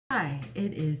Hi,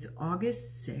 it is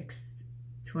August 6th,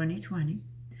 2020.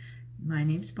 My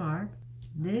name's Barb.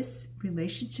 This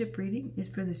relationship reading is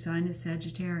for the sign of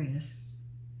Sagittarius.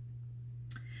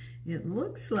 It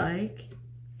looks like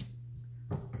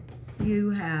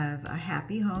you have a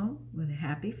happy home with a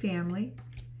happy family,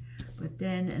 but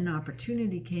then an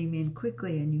opportunity came in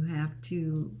quickly and you had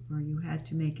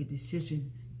to make a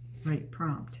decision right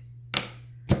prompt.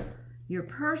 Your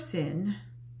person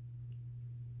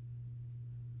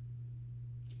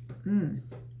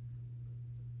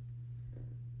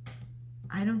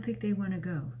I don't think they want to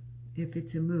go if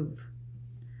it's a move.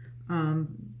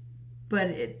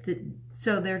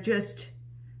 So they're just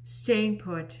staying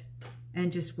put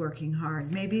and just working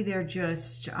hard. Maybe they're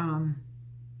just ignoring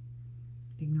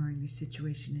the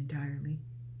situation entirely.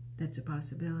 That's a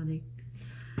possibility.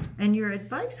 And your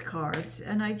advice cards,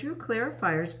 and I drew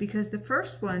clarifiers because the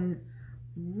first one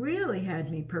really had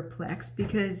me perplexed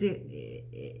because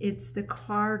it's the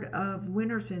card of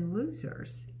winners and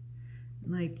losers,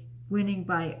 like winning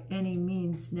by any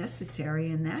means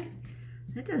necessary, and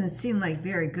that doesn't seem like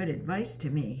very good advice to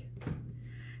me.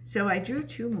 So I drew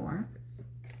two more,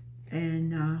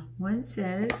 and one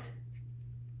says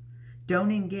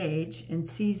don't engage and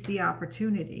seize the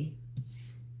opportunity.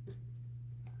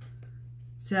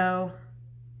 So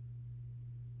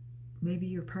maybe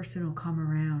your person will come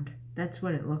around. That's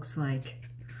what it looks like.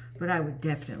 But I would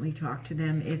definitely talk to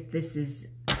them if this is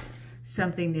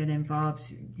something that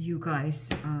involves you guys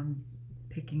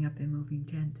picking up a moving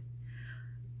tent.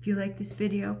 If you like this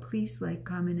video, please like,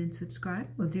 comment, and subscribe.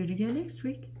 We'll do it again next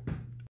week.